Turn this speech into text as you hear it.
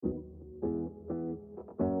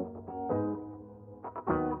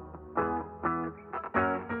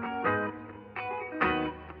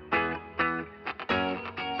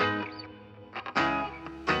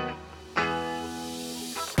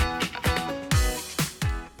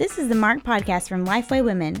This is the Mark Podcast from Lifeway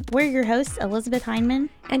Women. We're your hosts, Elizabeth Heinman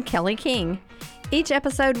and Kelly King. Each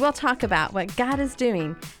episode, we'll talk about what God is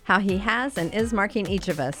doing, how He has and is marking each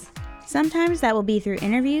of us. Sometimes that will be through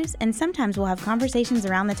interviews, and sometimes we'll have conversations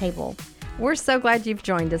around the table. We're so glad you've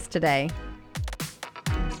joined us today.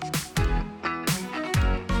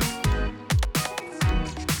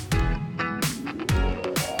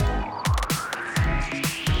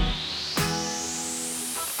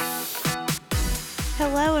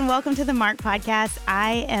 Hello and welcome to the Mark Podcast.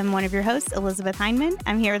 I am one of your hosts, Elizabeth Heinman.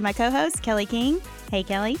 I'm here with my co-host, Kelly King. Hey,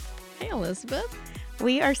 Kelly. Hey, Elizabeth.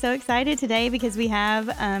 We are so excited today because we have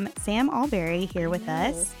Sam Allberry here with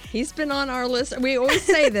us. He's been on our list. We always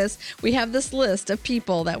say this. We have this list of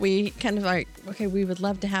people that we kind of like, okay, we would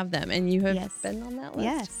love to have them. And you have been on that list.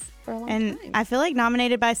 Yes. For a long and time. I feel like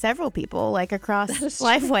nominated by several people, like across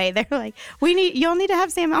Lifeway. They're like, you'll need to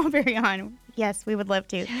have Sam Allberry on. Yes, we would love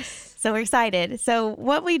to. Yes. So we're excited. So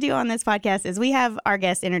what we do on this podcast is we have our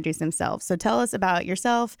guests introduce themselves. So tell us about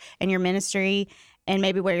yourself and your ministry and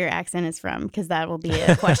maybe where your accent is from, because that will be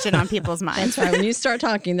a question on people's minds. That's right. When you start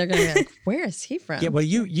talking, they're going to be like, where is he from? Yeah, well,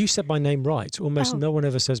 you said my name right. Almost no one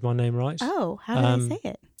ever says my name right. Oh, how do they say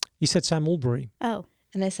it? You said Sam Allberry. Oh.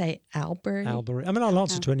 And they say Allberry. Allberry. I mean, I'll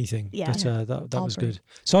answer to anything. Yeah. But that was good.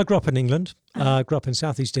 So I grew up in England. Grew up in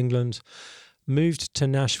Southeast England. Moved to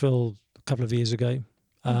Nashville a couple of years ago.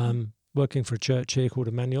 Working for a church here called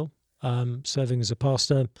Emmanuel. Serving as a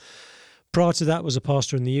pastor. Prior to that, was a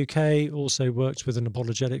pastor in the UK. Also worked with an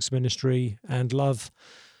apologetics ministry. And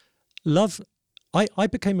I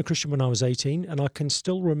became a Christian when I was 18, and I can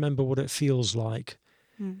still remember what it feels like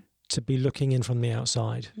to be looking in from the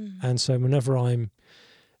outside. And so whenever I'm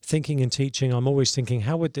thinking and teaching, I'm always thinking,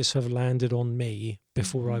 how would this have landed on me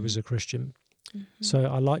before I was a Christian? So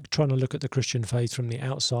I like trying to look at the Christian faith from the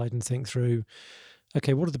outside and think through,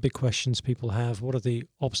 okay, what are the big questions people have? What are the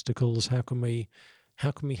obstacles? How can we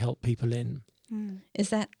help people in? Is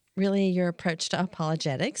that really your approach to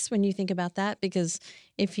apologetics when you think about that? Because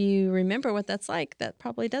if you remember what that's like, that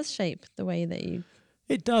probably does shape the way that you...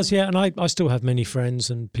 It does, yeah. And I still have many friends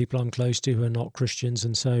and people I'm close to who are not Christians.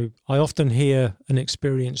 And so I often hear an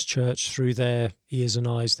experienced church through their ears and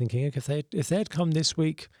eyes thinking, okay, if they'd come this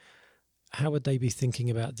week, how would they be thinking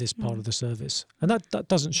about this part of the service? And that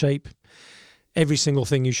doesn't shape every single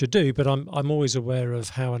thing you should do, but I'm always aware of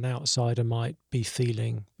how an outsider might be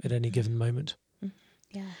feeling at any given moment.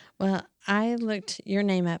 Yeah. Well, I looked your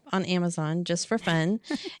name up on Amazon just for fun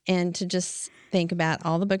and to just think about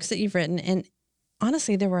all the books that you've written. And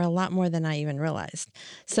honestly, there were a lot more than I even realized.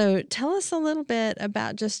 So tell us a little bit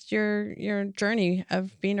about just your journey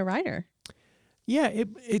of being a writer. Yeah,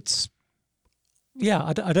 it's... Yeah,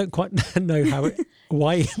 I don't quite know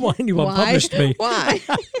why anyone published me. Why?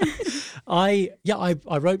 I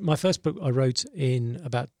wrote my first book. I wrote in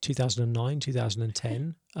about 2009,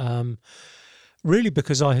 2010. Really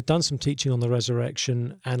because I had done some teaching on the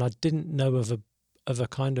resurrection, and I didn't know of a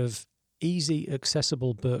kind of easy,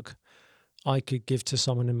 accessible book I could give to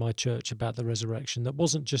someone in my church about the resurrection that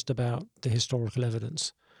wasn't just about the historical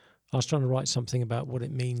evidence. I was trying to write something about what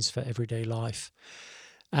it means for everyday life.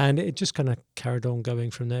 And it just kind of carried on going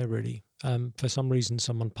from there, really. For some reason,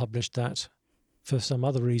 someone published that. For some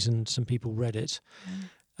other reason, some people read it.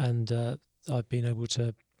 And I've been able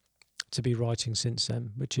to be writing since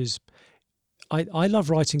then, which is... I love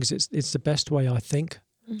writing because it's the best way I think.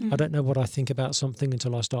 I don't know what I think about something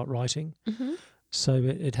until I start writing. So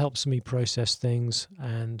it helps me process things.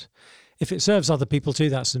 And if it serves other people too,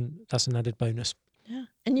 that's an added bonus. Yeah.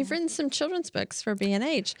 And you've written some children's books for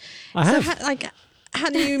B&H. I have. How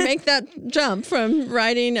do you make that jump from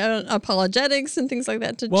writing apologetics and things like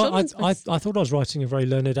that to children's books? I thought I was writing a very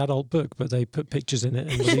learned adult book, but they put pictures in it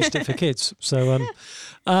and released it for kids. So,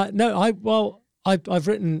 I've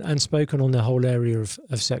written and spoken on the whole area of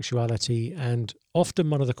sexuality, and often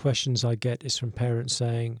one of the questions I get is from parents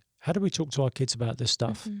saying, how do we talk to our kids about this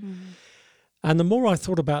stuff? And the more I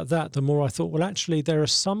thought about that, the more I thought, well, actually, there are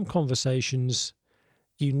some conversations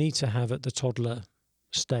you need to have at the toddler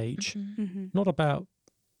stage, not about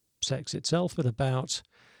sex itself, but about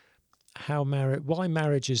why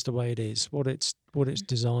marriage is the way it is, what it's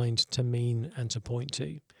designed to mean and to point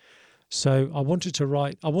to. So I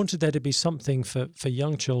wanted there to be something for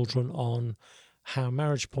young children on how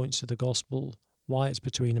marriage points to the gospel, why it's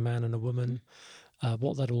between a man and a woman,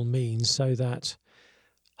 what that all means, so that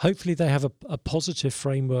hopefully they have a positive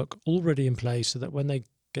framework already in place, so that when they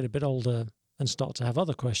get a bit older and start to have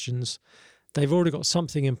other questions, they've already got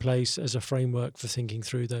something in place as a framework for thinking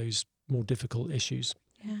through those more difficult issues.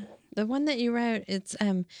 Yeah. The one that you wrote, it's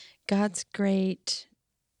God's great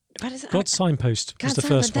What is it? God's Signpost was the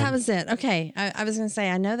first one. That was it. Okay. I was going to say,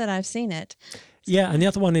 I know that I've seen it. Yeah, and the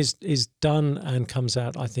other one is done and comes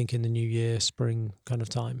out, I think, in the new year, spring kind of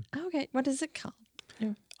time. Okay. What is it called?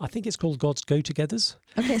 I think it's called God's Go-Togethers.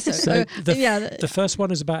 Okay, the first one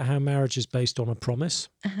is about how marriage is based on a promise.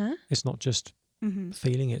 Uh-huh. It's not just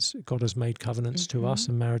feeling, it's God has made covenants to us,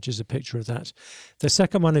 and marriage is a picture of that. The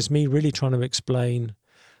second one is me really trying to explain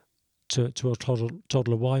to a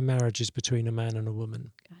toddler why marriage is between a man and a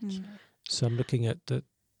woman. Gotcha. So I'm looking at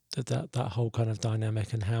that whole kind of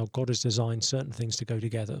dynamic and how God has designed certain things to go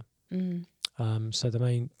together. So the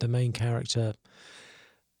main character,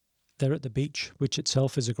 they're at the beach, which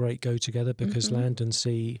itself is a great go together because land and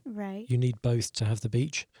sea, right, you need both to have the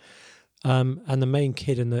beach. And the main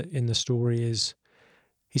kid in the story is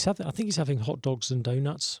I think he's having hot dogs and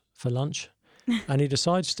donuts for lunch. And he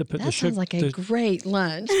decides to put that sounds like a great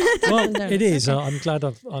lunch. Well, it is. Okay. I'm glad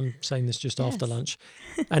I'm saying this just after lunch.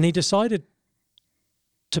 And he decided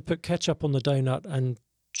to put ketchup on the donut and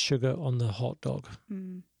sugar on the hot dog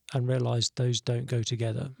and realised those don't go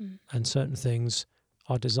together. And certain things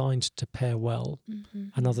are designed to pair well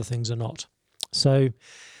and other things are not. So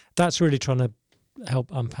that's really trying to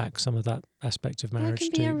help unpack some of that aspect of marriage.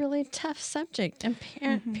 It can be a really tough subject,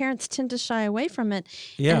 and parents tend to shy away from it.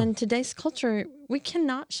 Yeah. And in today's culture, we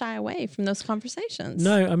cannot shy away from those conversations.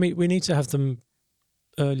 No, I mean, we need to have them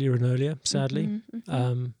earlier and earlier, sadly,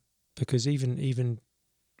 because even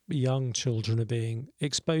young children are being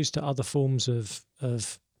exposed to other forms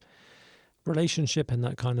of relationship and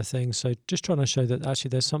that kind of thing. So just trying to show that actually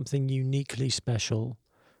there's something uniquely special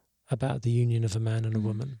about the union of a man and a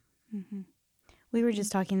woman. We were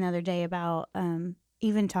just talking the other day about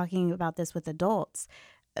even talking about this with adults.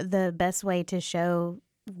 The best way to show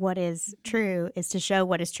what is true is to show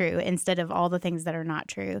what is true instead of all the things that are not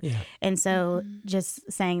true. Yeah. And so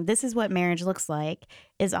just saying this is what marriage looks like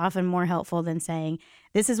is often more helpful than saying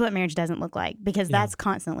this is what marriage doesn't look like, because that's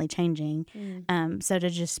constantly changing. So to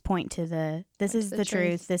just point to this is the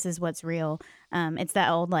truth, this is what's real. It's that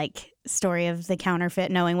old story of the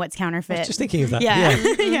counterfeit, knowing what's counterfeit. I was just thinking of that.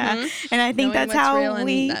 Yeah. And I think that's how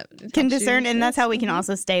we can discern, and that's how we can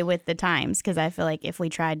also stay with the times, because I feel like if we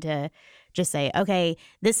tried to just say, okay,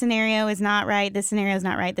 this scenario is not right, this scenario is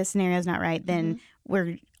not right, this scenario is not right, then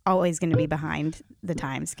we're always going to be behind the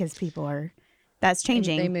times, because people are, that's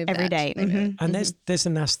changing every day. And there's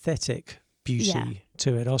an aesthetic beauty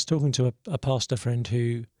to it. I was talking to a pastor friend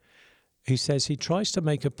who says he tries to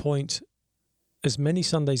make a point as many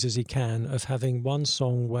Sundays as he can of having one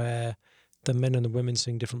song where the men and the women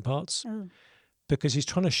sing different parts. Because he's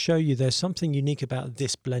trying to show you there's something unique about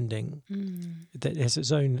this blending that has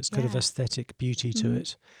its own kind of aesthetic beauty to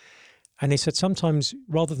it. And he said sometimes,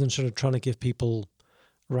 rather than sort of trying to give people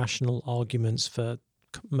rational arguments for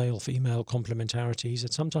male-female complementarity, he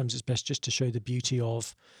said sometimes it's best just to show the beauty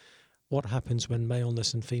of what happens when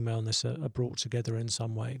maleness and femaleness are brought together in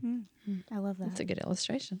some way. I love that. That's a good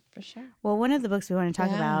illustration, for sure. Well, one of the books we want to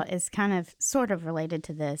talk about is kind of sort of related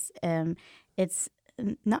to this. It's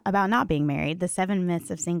about not being married, the 7 myths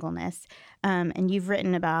of singleness. And you've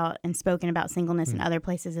written about and spoken about singleness in other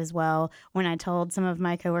places as well. When I told some of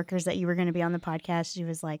my coworkers that you were going to be on the podcast, she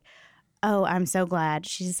was like, oh, I'm so glad.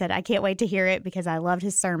 She said, I can't wait to hear it because I loved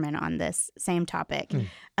his sermon on this same topic.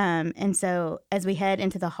 And so as we head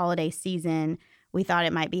into the holiday season, we thought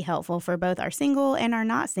it might be helpful for both our single and our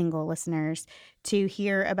not single listeners to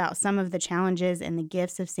hear about some of the challenges and the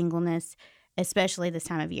gifts of singleness, especially this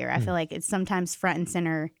time of year. I feel like it's sometimes front and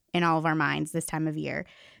center in all of our minds this time of year.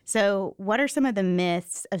 So what are some of the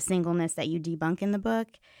myths of singleness that you debunk in the book?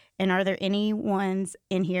 And are there any ones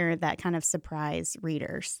in here that kind of surprise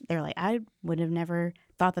readers? They're like, I would have never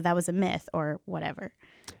thought that was a myth or whatever.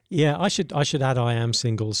 Yeah, I should add I am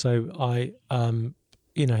single. So I,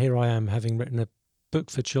 here I am having written a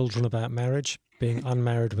book for children about marriage, being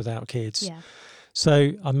unmarried without kids. Yeah.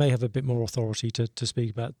 So I may have a bit more authority to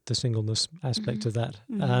speak about the singleness aspect of that.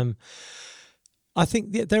 I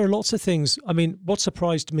think there are lots of things. I mean, what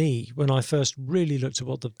surprised me when I first really looked at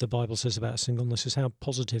what the Bible says about singleness is how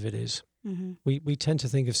positive it is. We tend to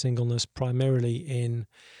think of singleness primarily in,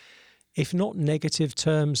 if not negative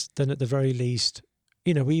terms, then at the very least,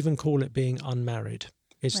 we even call it being unmarried.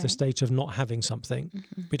 It's the state of not having something.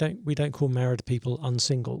 We don't call married people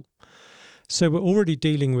unsingle. So we're already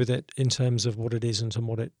dealing with it in terms of what it isn't and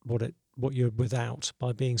what you're without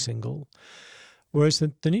by being single. Whereas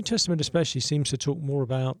the New Testament especially seems to talk more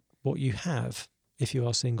about what you have if you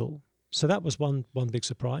are single. So that was one big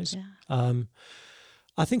surprise. Yeah.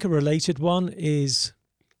 I think a related one is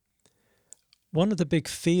one of the big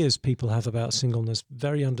fears people have about singleness,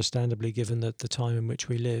 very understandably given that the time in which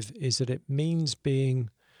we live, is that it means being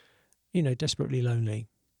desperately lonely.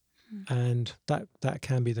 And that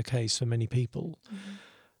can be the case for many people.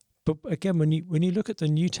 But again, when you look at the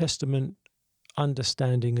New Testament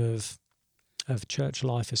understanding of church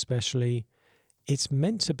life especially, it's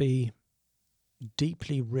meant to be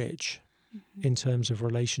deeply rich in terms of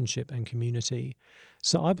relationship and community.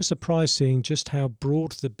 So I was surprised seeing just how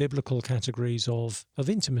broad the biblical categories of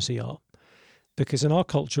intimacy are. Because in our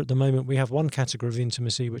culture at the moment, we have one category of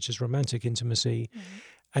intimacy, which is romantic intimacy.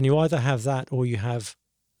 And you either have that or you have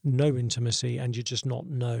no intimacy and you're just not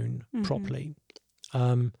known properly.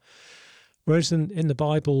 Whereas in the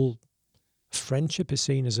Bible, friendship is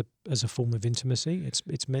seen as a form of intimacy.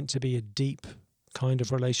 It's meant to be a deep kind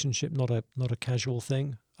of relationship, not a casual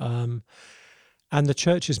thing. And the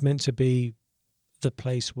church is meant to be the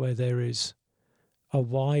place where there is a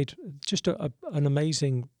wide, just an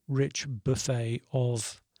amazing, rich buffet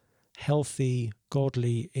of healthy,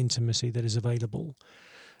 godly intimacy that is available.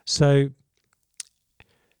 So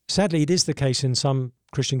sadly, it is the case in some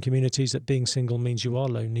Christian communities that being single means you are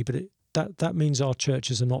lonely, but that means our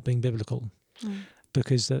churches are not being biblical,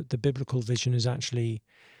 because the biblical vision is actually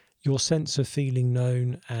your sense of feeling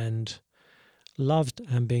known and loved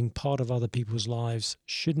and being part of other people's lives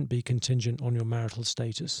shouldn't be contingent on your marital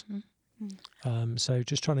status. So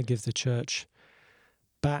just trying to give the church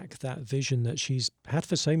back that vision that she's had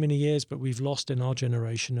for so many years, but we've lost in our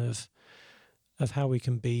generation of how we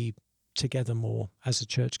can be together more as a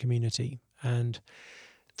church community. And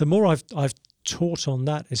the more I've taught on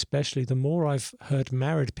that, especially, the more I've heard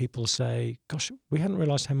married people say, gosh, we hadn't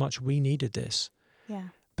realized how much we needed this. Yeah.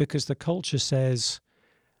 Because the culture says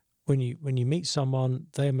when you meet someone,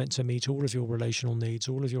 they're meant to meet all of your relational needs,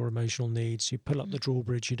 all of your emotional needs. You pull up the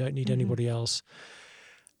drawbridge, you don't need anybody else.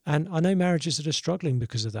 And I know marriages that are struggling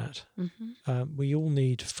because of that. We all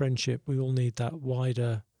need friendship. We all need that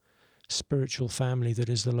wider spiritual family that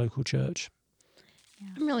is the local church.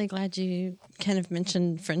 I'm really glad you kind of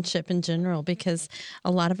mentioned friendship in general, because a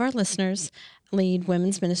lot of our listeners lead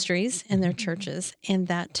women's ministries in their churches, and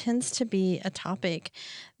that tends to be a topic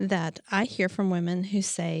that I hear from women who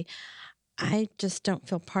say, I just don't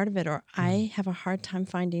feel part of it, or I have a hard time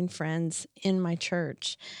finding friends in my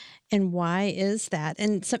church. And why is that?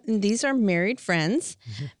 And these are married friends.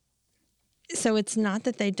 So it's not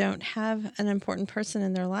that they don't have an important person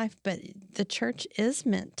in their life, but the church is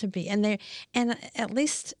meant to be. And at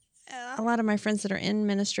least a lot of my friends that are in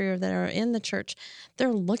ministry or that are in the church,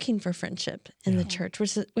 they're looking for friendship in the church,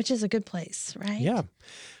 which is a good place, right? Yeah.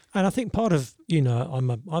 And I think part of,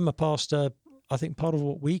 I'm a pastor. I think part of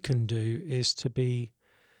what we can do is to be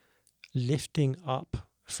lifting up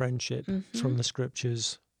friendship from the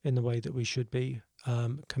scriptures in the way that we should be,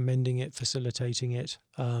 commending it, facilitating it.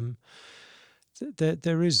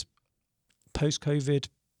 There is, post-COVID,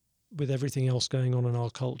 with everything else going on in our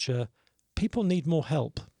culture, people need more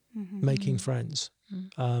help making friends.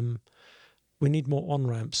 We need more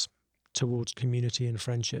on-ramps towards community and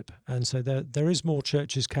friendship. And so there is more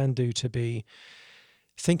churches can do to be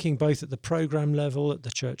thinking both at the program level, at the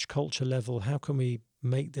church culture level. How can we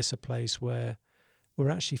make this a place where we're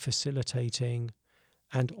actually facilitating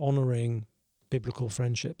and honoring biblical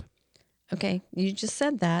friendship? Okay, you just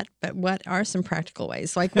said that, but what are some practical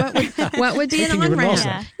ways? Like what would be an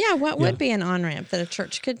on-ramp? What would be an on-ramp that a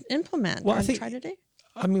church could implement or try to do?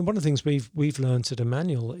 I mean, one of the things we've learned at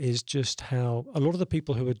Emmanuel is just how a lot of the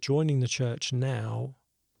people who are joining the church now,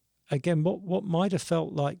 again, what might have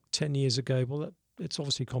felt like 10 years ago, well, it's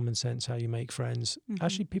obviously common sense how you make friends.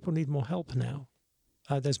 Actually, people need more help now.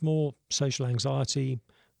 There's more social anxiety.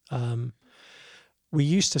 We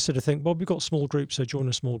used to sort of think, well, we've got small groups, so join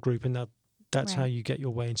a small group, and that's how you get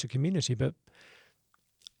your way into community. But,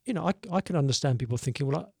 I can understand people thinking,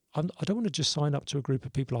 well, I don't want to just sign up to a group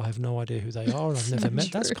of people I have no idea who they are and I've never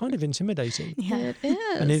met. That's kind of intimidating. Yeah, it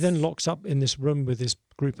is. And he then locks up in this room with this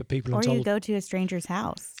group of people. Or you go to a stranger's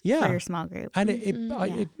house for your small group. And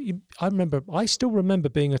I still remember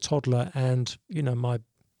being a toddler and,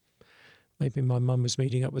 maybe my mum was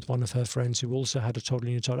meeting up with one of her friends who also had a toddler,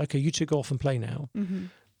 and you told, okay, you two go off and play now.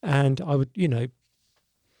 And I would,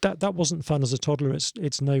 that wasn't fun as a toddler.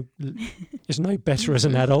 It's no better as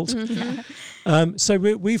an adult. So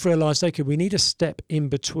we've realised, okay, we need a step in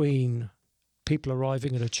between people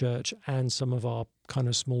arriving at a church and some of our kind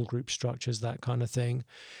of small group structures, that kind of thing.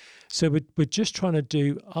 So we're just trying to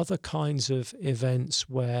do other kinds of events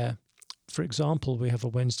where, for example, we have a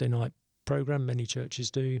Wednesday night program, many churches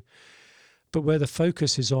do, but where the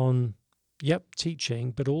focus is on,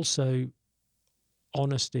 teaching, but also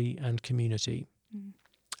honesty and community.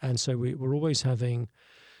 And so we're always having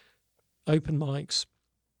open mics,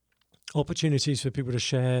 opportunities for people to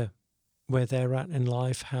share where they're at in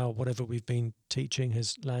life, how whatever we've been teaching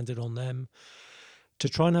has landed on them, to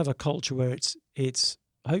try and have a culture where it's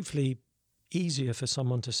hopefully easier for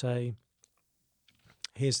someone to say,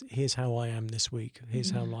 here's how I am this week,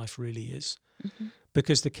 here's how life really is.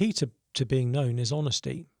 Because the key to being known is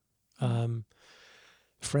honesty.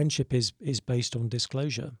 Friendship is based on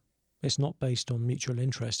disclosure. It's not based on mutual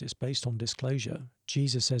interest, it's based on disclosure.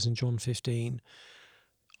 Jesus says in John 15,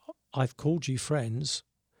 I've called you friends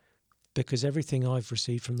because everything I've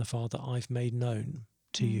received from the Father I've made known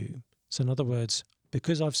to you. So in other words,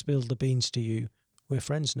 because I've spilled the beans to you, we're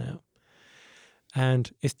friends now.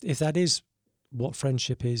 And if that is what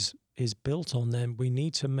friendship is built on, then we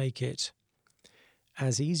need to make it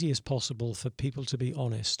as easy as possible for people to be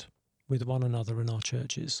honest with one another in our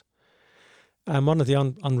churches. And one of the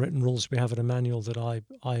unwritten rules we have at Emmanuel that I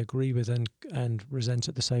agree with and resent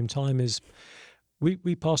at the same time is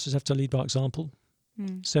we pastors have to lead by example.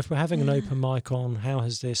 So if we're having an open mic on how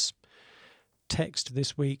has this text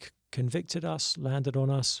this week convicted us, landed on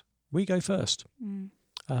us, we go first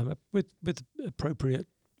with appropriate,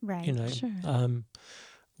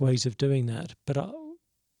 ways of doing that. But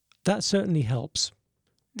that certainly helps.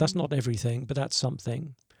 That's not everything, but that's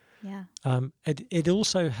something. Yeah. It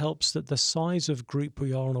also helps that the size of group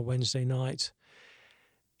we are on a Wednesday night,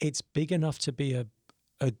 it's big enough to be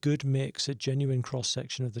a good mix, a genuine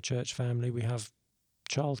cross-section of the church family. We have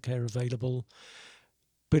childcare available,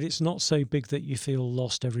 but it's not so big that you feel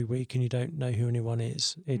lost every week and you don't know who anyone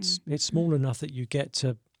is. It's small enough that you get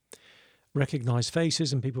to recognize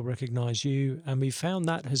faces and people recognize you. And we found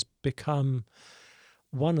that has become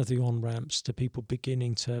one of the on-ramps to people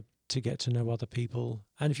beginning to get to know other people.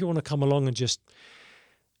 And if you want to come along and just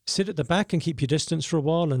sit at the back and keep your distance for a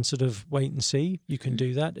while and sort of wait and see, you can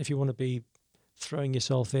do that. If you want to be throwing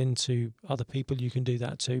yourself into other people, you can do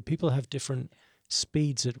that too. People have different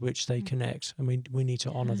speeds at which they connect, and we need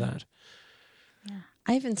to honor that. Yeah.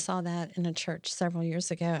 I even saw that in a church several years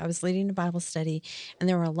ago. I was leading a Bible study, and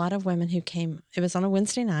there were a lot of women who came. It was on a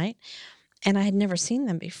Wednesday night, and I had never seen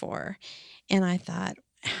them before. And I thought,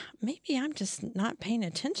 maybe I'm just not paying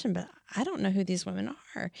attention, but I don't know who these women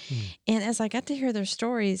are. And as I got to hear their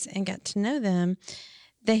stories and got to know them,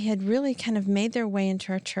 they had really kind of made their way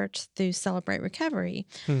into our church through Celebrate Recovery.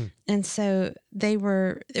 And so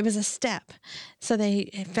it was a step. So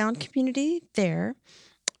they found community there.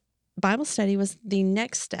 Bible study was the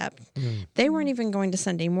next step. They weren't even going to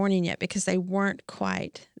Sunday morning yet because they weren't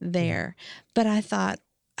quite there. But I thought,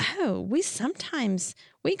 we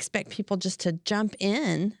expect people just to jump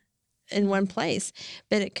in one place,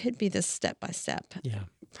 but it could be this step-by-step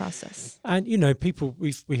process. And, people,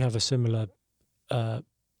 we have a similar,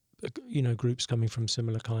 groups coming from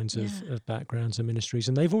similar kinds of backgrounds and ministries,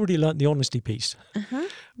 and they've already learnt the honesty piece,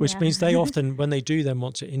 which means they often, when they do then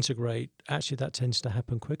want to integrate, actually that tends to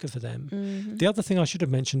happen quicker for them. The other thing I should have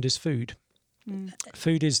mentioned is food.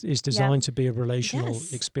 Food is designed to be a relational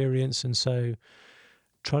experience, and so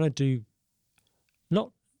trying to do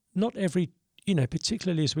not every,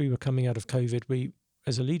 particularly as we were coming out of COVID, we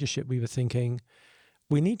as a leadership, we were thinking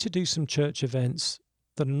we need to do some church events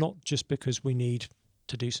that are not just because we need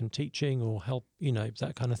to do some teaching or help,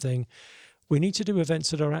 that kind of thing. We need to do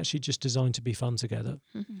events that are actually just designed to be fun together,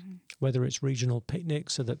 whether it's regional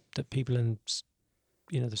picnics so that people in,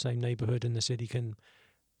 the same neighborhood in the city can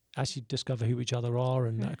actually discover who each other are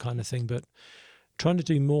and that kind of thing. But trying to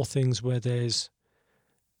do more things where there's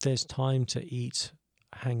time to eat,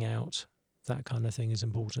 hang out, that kind of thing is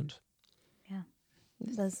important. Yeah.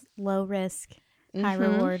 Those low risk, high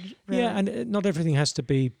reward. Yeah, and not everything has to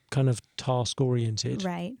be kind of task oriented.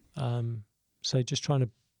 Right. So just trying to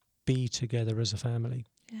be together as a family.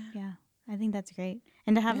 Yeah. I think that's great.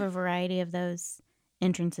 And to have a variety of those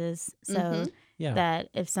entrances so that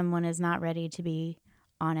if someone is not ready to be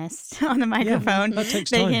honest on the microphone, that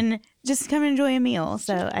takes they time. can just come enjoy a meal.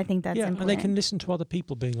 So I think that's important. And they can listen to other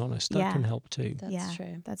people being honest. That can help too. That's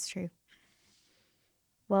true. That's true.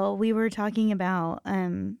 Well, we were talking about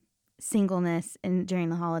singleness during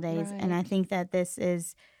the holidays, and I think that this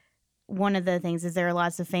is one of the things is there are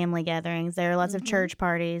lots of family gatherings, there are lots of church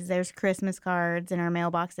parties, there's Christmas cards in our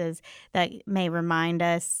mailboxes that may remind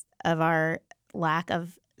us of our lack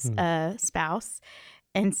of a spouse.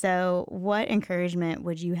 And so what encouragement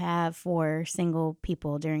would you have for single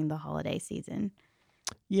people during the holiday season?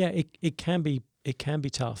 Yeah, it can be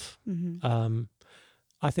tough.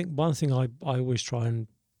 I think one thing I always try and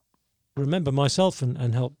remember myself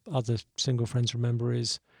and help other single friends remember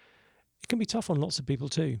is it can be tough on lots of people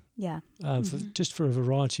too. Yeah. For a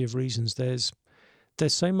variety of reasons. There's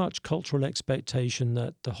so much cultural expectation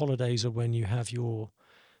that the holidays are when you have your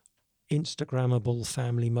Instagrammable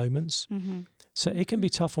family moments. Mm-hmm. So it can be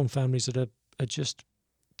tough on families that are just,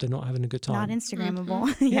 they're not having a good time. Not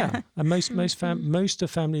Instagrammable. Yeah. And most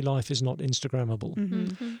of family life is not Instagrammable.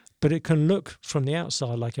 Mm-hmm. But it can look from the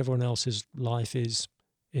outside like everyone else's life is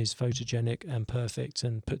photogenic and perfect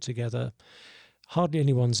and put together. Hardly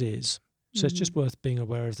anyone's is. So it's just worth being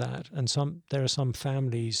aware of that. And there are some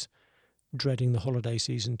families dreading the holiday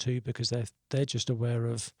season too, because they're just aware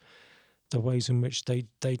of the ways in which they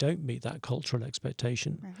don't meet that cultural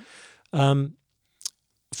expectation. Right.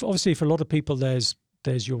 Obviously, for a lot of people, there's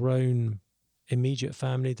your own immediate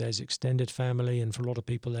family, there's extended family, and for a lot of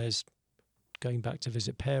people, there's going back to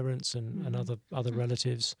visit parents and other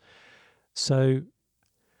relatives. So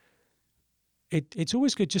it's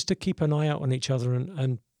always good just to keep an eye out on each other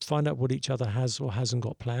and find out what each other has or hasn't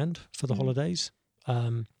got planned for the holidays.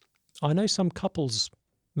 I know some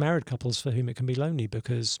married couples for whom it can be lonely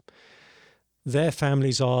because their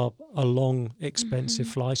families are a long, expensive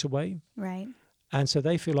flight away. Right. And so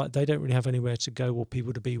they feel like they don't really have anywhere to go or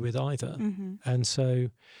people to be with either. Mm-hmm. And so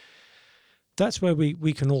that's where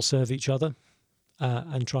we can all serve each other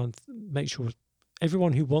and try and make sure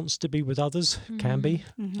everyone who wants to be with others can be.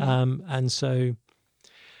 Mm-hmm. And so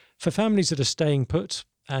for families that are staying put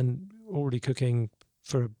and already cooking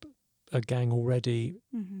for a gang already,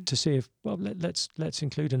 to see if, well, let's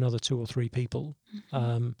include another 2 or 3 people.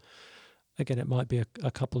 Again, it might be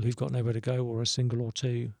a couple who've got nowhere to go or a single or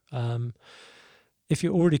 2. If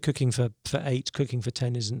you're already cooking for 8, cooking for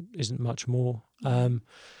 10 isn't much more.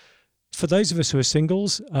 For those of us who are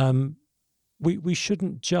singles, we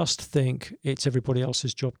shouldn't just think it's everybody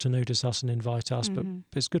else's job to notice us and invite us, but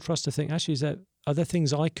it's good for us to think, actually, are there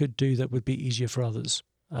things I could do that would be easier for others?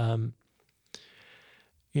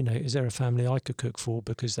 Is there a family I could cook for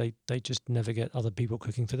because they just never get other people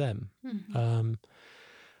cooking for them?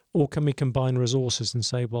 Or can we combine resources and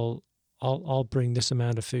say, well, I'll bring this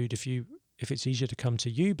amount of food if it's easier to come to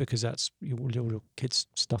you because that's all your kids'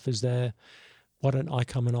 stuff is there. Why don't I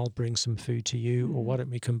come and I'll bring some food to you? Or why don't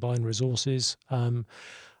we combine resources?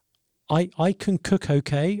 I can cook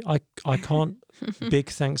okay. I can't big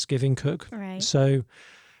Thanksgiving cook. Right. So,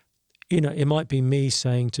 it might be me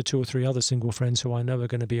saying to 2 or 3 other single friends who I know are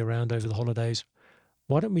going to be around over the holidays,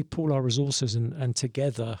 why don't we pool our resources and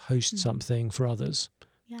together host something for others?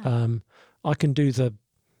 Yeah. I can do the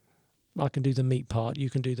meat part, you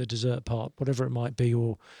can do the dessert part, whatever it might be,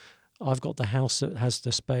 or I've got the house that has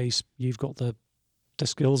the space, you've got the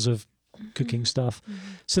skills of cooking stuff.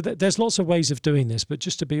 So there's lots of ways of doing this, but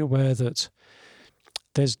just to be aware that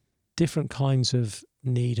there's different kinds of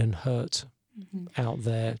need and hurt out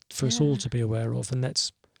there for us all to be aware of. And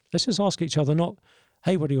let's just ask each other, not,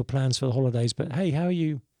 hey, what are your plans for the holidays? But hey, how are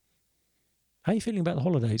you feeling about the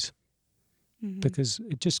holidays? Because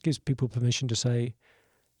it just gives people permission to say,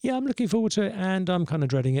 yeah, I'm looking forward to it and I'm kind of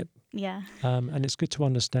dreading it. Yeah. And it's good to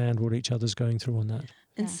understand what each other's going through on that.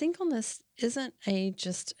 And singleness isn't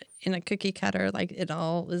just in a cookie cutter, like it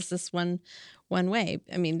all is this one way.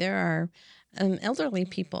 I mean, there are elderly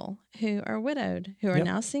people who are widowed, who are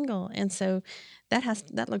now single. And so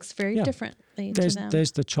that looks very differently to them.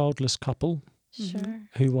 There's the childless couple Sure.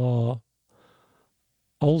 who are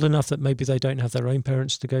old enough that maybe they don't have their own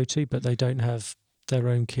parents to go to, but they don't have their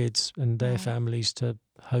own kids and their families to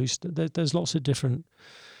host. There's lots of different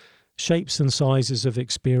shapes and sizes of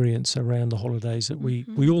experience around the holidays that we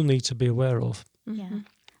all need to be aware of. Yeah.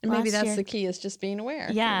 And maybe Last that's year- the key, is just being aware.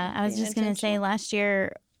 Yeah, I was being just going to say intentional. last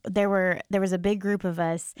year there was a big group of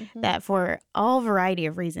us that for all variety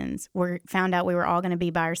of reasons found out we were all going to be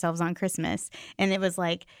by ourselves on Christmas, and it was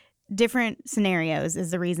like different scenarios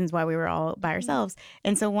is the reasons why we were all by ourselves.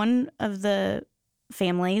 And so one of the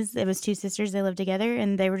families, it was 2 sisters, they lived together,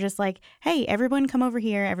 and they were just like, hey, everyone come over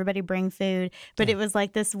here, everybody bring food. But it was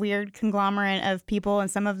like this weird conglomerate of people,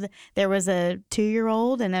 and there was a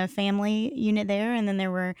 2-year-old and a family unit there, and then there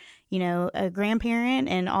were a grandparent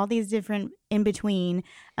and all these different in between,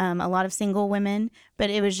 a lot of single women. But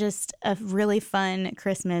it was just a really fun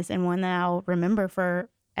Christmas, and one that I'll remember forever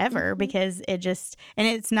because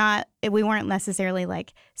we weren't necessarily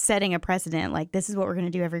like setting a precedent, like this is what we're going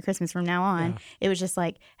to do every Christmas from now on. It was just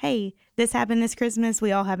like, hey, this happened this Christmas,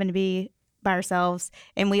 we all happen to be by ourselves,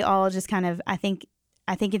 and we all just kind of, I think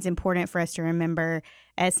it's important for us to remember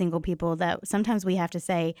as single people that sometimes we have to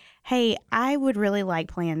say, hey, I would really like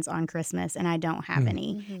plans on Christmas and I don't have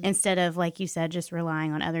any, instead of, like you said, just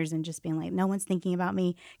relying on others and just being like, no one's thinking about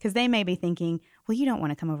me, because they may be thinking, well, you don't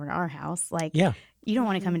want to come over to our house, like you don't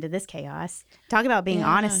want to come into this chaos. Talk about being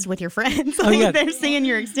honest with your friends. They're seeing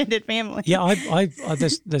your extended family. Yeah,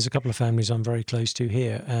 there's a couple of families I'm very close to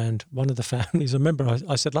here, and one of the families, I remember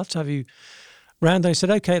I said, I'd love to have you round. They said,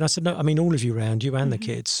 okay. And I said, no, I mean, all of you round, you and the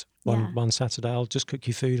kids. Yeah. One Saturday, I'll just cook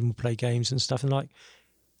you food and we'll play games and stuff. And like,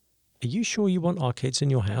 are you sure you want our kids in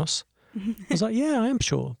your house? I was like, yeah, I am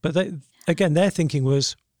sure. But their thinking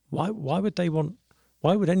was, why would anyone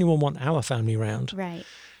want our family around? Right.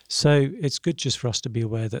 So it's good just for us to be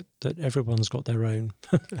aware that everyone's got their own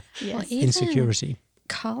Yes. insecurity.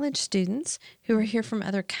 College students who are here from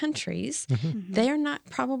other countries, they are not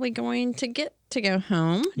probably going to get to go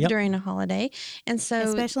home during a holiday. And so,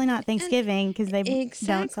 especially not Thanksgiving, because they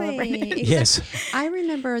don't celebrate it. Yes. I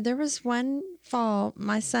remember there was one fall,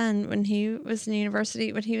 my son, when he was in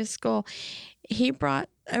university, when he was in school, he brought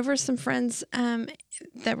over some friends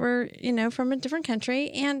that were, from a different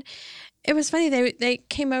country. And it was funny. They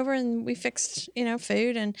came over and we fixed,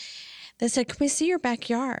 food, and they said, "Can we see your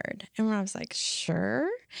backyard?" And I was like, "Sure."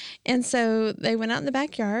 And so they went out in the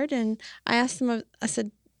backyard, and I asked them, I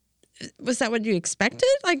said, "Was that what you expected?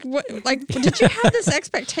 Like, what? Like, did you have this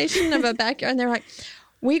expectation of a backyard?" And they're like,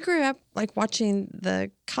 "We grew up like watching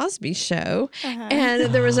the Cosby Show,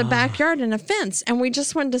 and there was a backyard and a fence, and we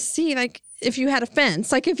just wanted to see like if you had a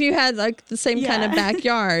fence, like if you had like the same kind of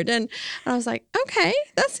backyard." And I was like, "Okay,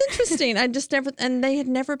 that's interesting." I just never, and they had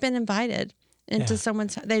never been invited into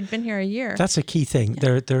someone's. They'd been here a year. That's a key thing.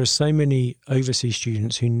 There are so many overseas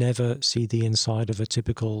students who never see the inside of a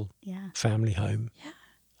typical family home.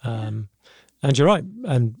 And you're right.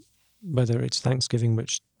 And whether it's Thanksgiving,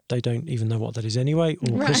 which they don't even know what that is anyway,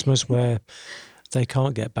 or Christmas, where they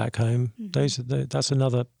can't get back home, that's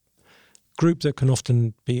another group that can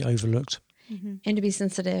often be overlooked. And to be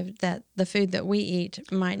sensitive that the food that we eat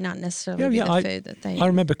might not necessarily be the food that they eat. I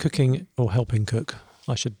remember cooking, or helping cook,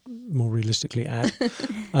 I should more realistically add,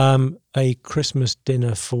 a Christmas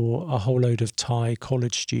dinner for a whole load of Thai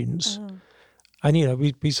college students. And,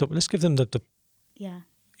 we thought, let's give them the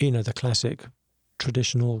classic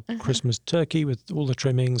traditional Christmas turkey with all the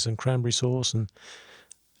trimmings and cranberry sauce. And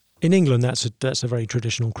in England, that's a very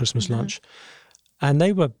traditional Christmas lunch. And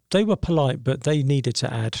they were polite, but they needed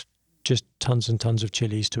to add just tons and tons of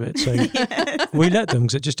chilies to it. So we let them,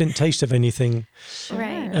 because it just didn't taste of anything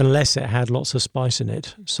unless it had lots of spice in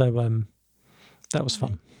it. So that was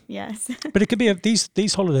fun. Yes. But it could be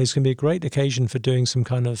these holidays can be a great occasion for doing some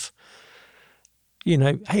kind of,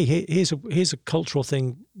 hey, here's a cultural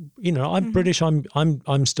thing. I'm British.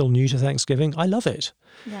 I'm still new to Thanksgiving. I love it.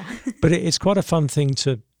 Yeah. But it's quite a fun thing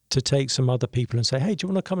to take some other people and say, hey, do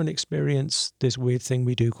you want to come and experience this weird thing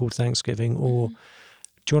we do called Thanksgiving? Or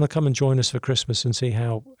do you want to come and join us for Christmas and see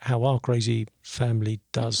how our crazy family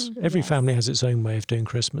does? Every family has its own way of doing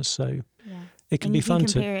Christmas. So it can be fun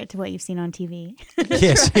to compare it to what you've seen on TV.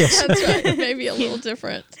 Yes. That's right. Maybe a little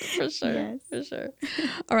different, for sure. For sure.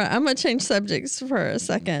 All right. I'm going to change subjects for a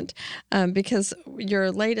second because your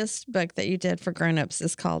latest book that you did for grownups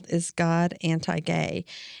is called Is God Anti-Gay?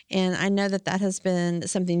 And I know that has been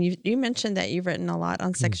something you mentioned that you've written a lot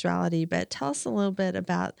on sexuality, but tell us a little bit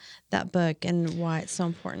about that book and why it's so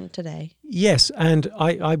important today. Yes, and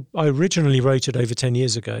I originally wrote it over 10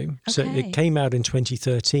 years ago. Okay. So it came out in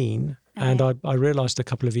 2013, and I realised a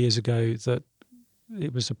couple of years ago that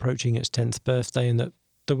it was approaching its 10th birthday and that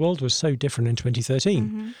the world was so different in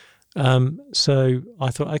 2013. So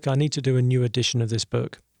I thought, okay, I need to do a new edition of this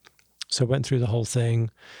book. So I went through the whole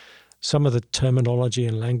thing. Some of the terminology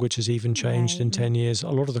and language has even changed in 10 years. A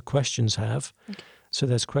lot of the questions have. Okay. So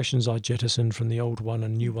there's questions I jettisoned from the old one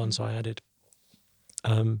and new ones I added.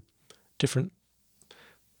 Different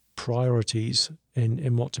priorities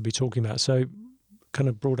in what to be talking about. So kind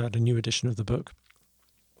of brought out a new edition of the book.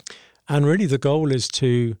 And really the goal is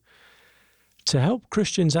to help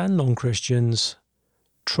Christians and non-Christians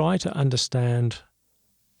try to understand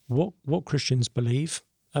what Christians believe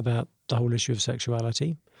about the whole issue of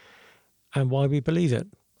sexuality and why we believe it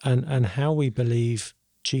and how we believe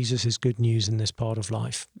Jesus is good news in this part of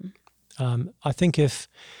life. I think if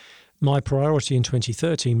my priority in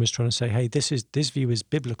 2013 was trying to say, hey, this view is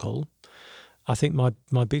biblical, I think my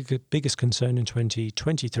biggest concern in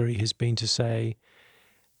 2023 has been to say,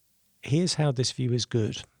 here's how this view is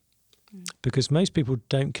good. Because most people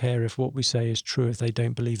don't care if what we say is true if they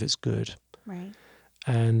don't believe it's good. Right.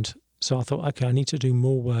 And so I thought, okay, I need to do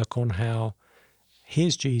more work on how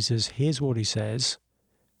here's Jesus, here's what he says,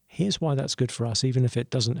 here's why that's good for us, even if it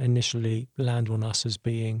doesn't initially land on us as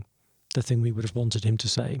being the thing we would have wanted him to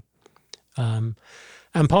say. And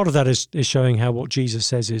part of that is showing how what Jesus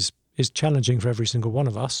says is challenging for every single one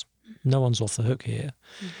of us. No one's off the hook here.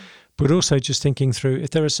 But also just thinking through, if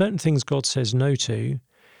there are certain things God says no to,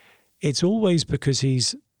 it's always because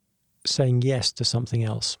he's saying yes to something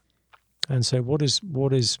else. And so what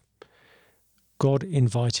is God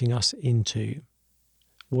inviting us into?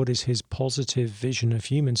 what is his positive vision of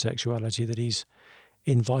human sexuality that he's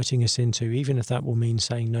inviting us into, even if that will mean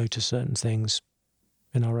saying no to certain things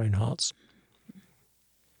in our own hearts.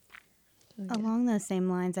 Along those same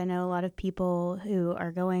lines, I know a lot of people who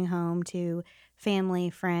are going home to family,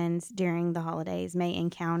 friends during the holidays may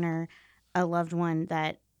encounter a loved one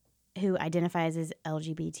who identifies as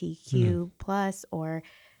LGBTQ plus, or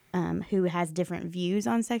who has different views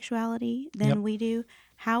on sexuality than we do.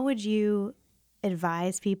 How would you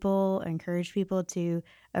advise people, encourage people to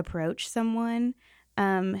approach someone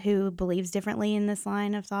who believes differently in this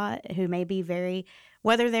line of thought, who may be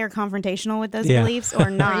whether they're confrontational with those beliefs or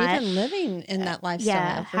not, or even living in that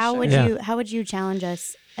lifestyle? How would you challenge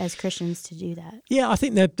us as Christians to do that? Yeah, I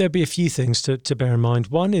think there'd be a few things to bear in mind.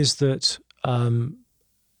 One is that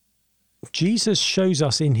Jesus shows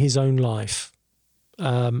us in his own life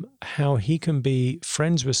how he can be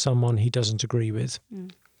friends with someone he doesn't agree with,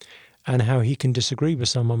 and how he can disagree with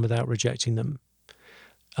someone without rejecting them.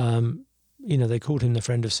 They called him the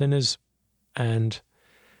friend of sinners, and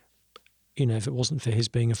if it wasn't for his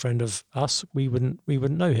being a friend of us, we wouldn't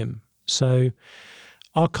know him. So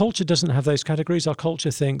our culture doesn't have those categories. Our culture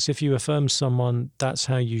thinks if you affirm someone, that's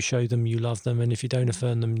how you show them you love them, and if you don't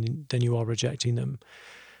affirm them, then you are rejecting them.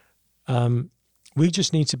 We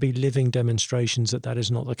just need to be living demonstrations that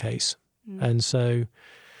is not the case. And so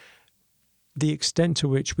the extent to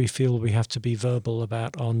which we feel we have to be verbal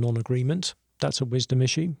about our non-agreement, that's a wisdom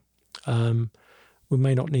issue. We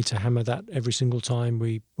may not need to hammer that every single time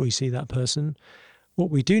we see that person. What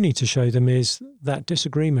we do need to show them is that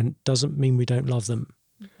disagreement doesn't mean we don't love them.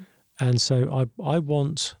 And so I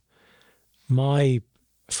want my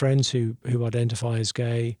friends who identify as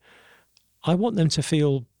gay, I want them to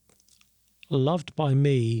feel loved by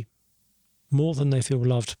me more than they feel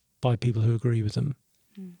loved by people who agree with them.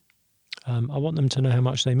 I want them to know how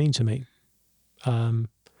much they mean to me,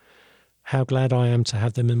 how glad I am to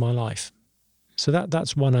have them in my life. So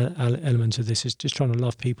that's one element of this, is just trying to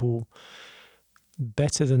love people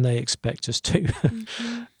better than they expect us to.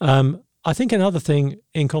 I think another thing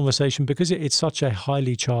in conversation, because it's such a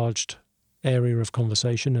highly charged area of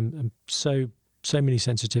conversation and so many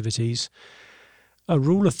sensitivities, a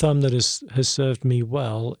rule of thumb that has served me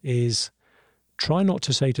well is try not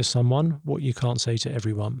to say to someone what you can't say to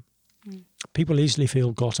everyone. People easily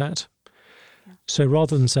feel got at. So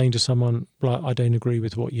rather than saying to someone, well, I don't agree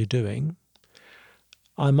with what you're doing,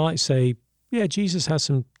 I might say, yeah, Jesus has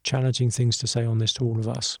some challenging things to say on this to all of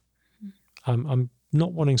us. I'm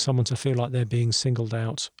not wanting someone to feel like they're being singled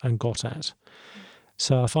out and got at.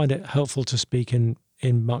 So I find it helpful to speak in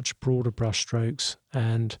much broader brushstrokes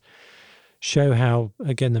and show how,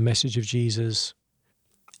 again, the message of Jesus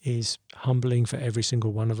is humbling for every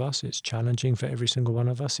single one of us. It's challenging for every single one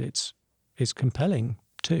of us. It's compelling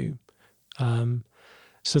too,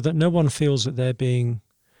 so that no one feels that they're being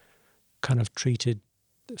kind of treated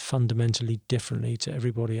fundamentally differently to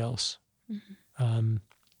everybody else.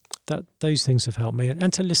 That those things have helped me,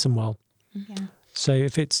 and to listen well. So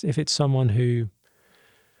if it's someone who,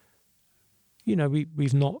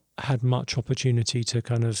 we've not had much opportunity to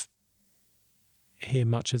kind of hear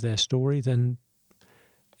much of their story, then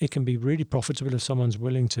it can be really profitable if someone's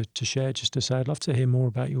willing to share, just to say, I'd love to hear more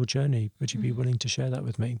about your journey. Would you be willing to share that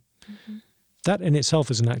with me? That in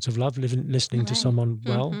itself is an act of love, listening to someone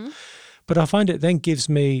well. But I find it then gives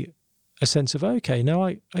me a sense of, now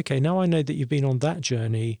I know that you've been on that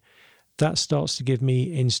journey. That starts to give me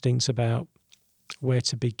instincts about where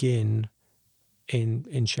to begin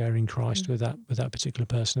in sharing Christ with that particular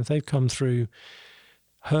person. If they've come through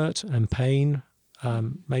hurt and pain,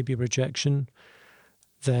 maybe rejection,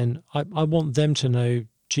 then I want them to know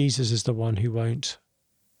Jesus is the one who won't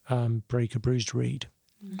break a bruised reed,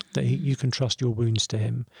 that you can trust your wounds to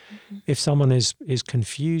him. If someone is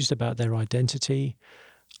confused about their identity,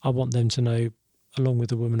 I want them to know, along with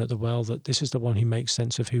the woman at the well, that this is the one who makes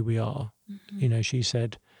sense of who we are. She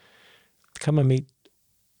said, come and meet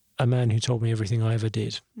a man who told me everything I ever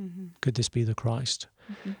did. Could this be the Christ?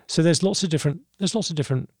 So there's lots of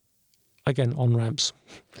different, again, on-ramps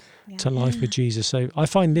to life with Jesus. So I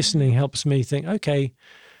find listening helps me think, okay,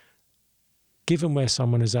 given where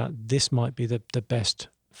someone is at, this might be the best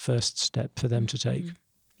first step for them to take.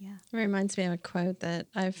 It reminds me of a quote that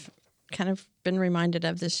I've kind of been reminded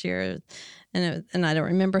of this year, and I don't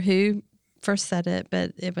remember who first said it,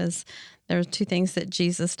 but there are two things that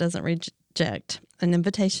Jesus doesn't reject: an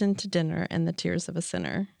invitation to dinner and the tears of a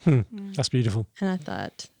sinner. That's beautiful. And I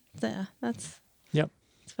thought, that's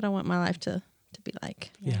what I want my life to be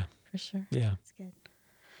like. Yeah, for sure. Yeah, that's good.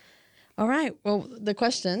 All right. Well, the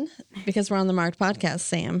question, because we're on the Marked podcast,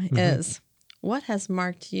 Sam, is what has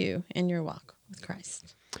marked you in your walk with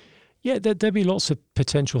Christ? Yeah, there'd be lots of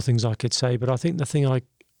potential things I could say, but I think the thing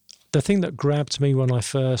that grabbed me when I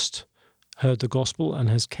first heard the gospel and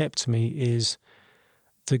has kept me is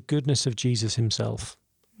the goodness of Jesus himself.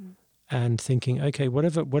 And thinking, okay,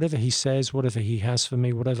 whatever he says, whatever he has for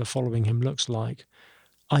me, whatever following him looks like,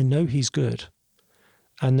 I know he's good,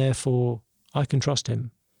 and therefore I can trust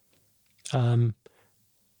him.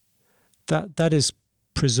 That has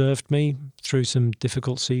preserved me through some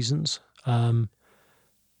difficult seasons. But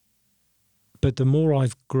the more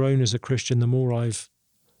I've grown as a Christian, the more I've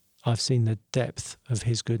seen the depth of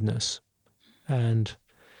his goodness, and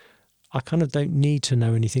I kind of don't need to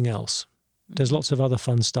know anything else. There's lots of other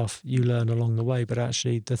fun stuff you learn along the way, but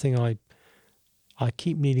actually the thing I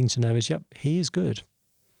keep needing to know is, yep, he is good.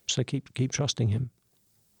 So keep trusting him.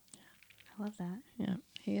 I love that. Yeah,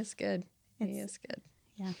 he is good. He is good.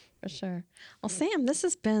 Yeah, for sure. Well, Sam, this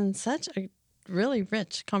has been such a really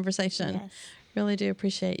rich conversation. Yes. Really do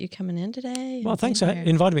appreciate you coming in today. Well, thanks for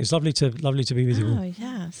inviting me. It's lovely to be with you all. Oh,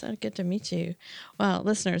 yeah. So good to meet you. Well,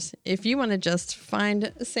 listeners, if you want to just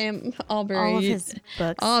find Sam Allberry,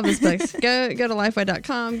 all of his books, go to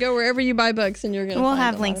lifeway.com, go wherever you buy books, and you're going to We'll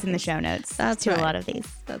have links in the show notes to a lot of these.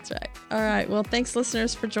 That's right. All right. Well, thanks,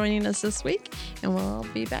 listeners, for joining us this week, and we'll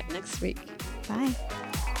be back next week. Bye.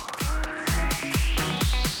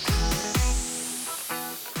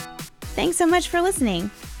 Thanks so much for listening.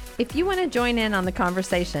 If you want to join in on the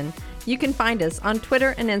conversation, you can find us on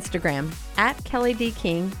Twitter and Instagram at Kelly D.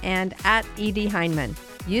 King and at E.D. Heineman.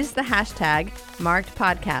 Use the hashtag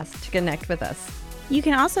 #MarkedPodcast to connect with us. You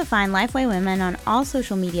can also find Lifeway Women on all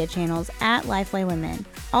social media channels at Lifeway Women.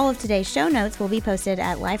 All of today's show notes will be posted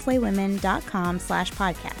at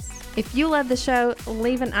lifewaywomen.com/podcast. If you love the show,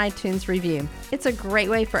 leave an iTunes review. It's a great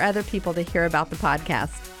way for other people to hear about the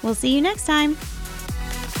podcast. We'll see you next time.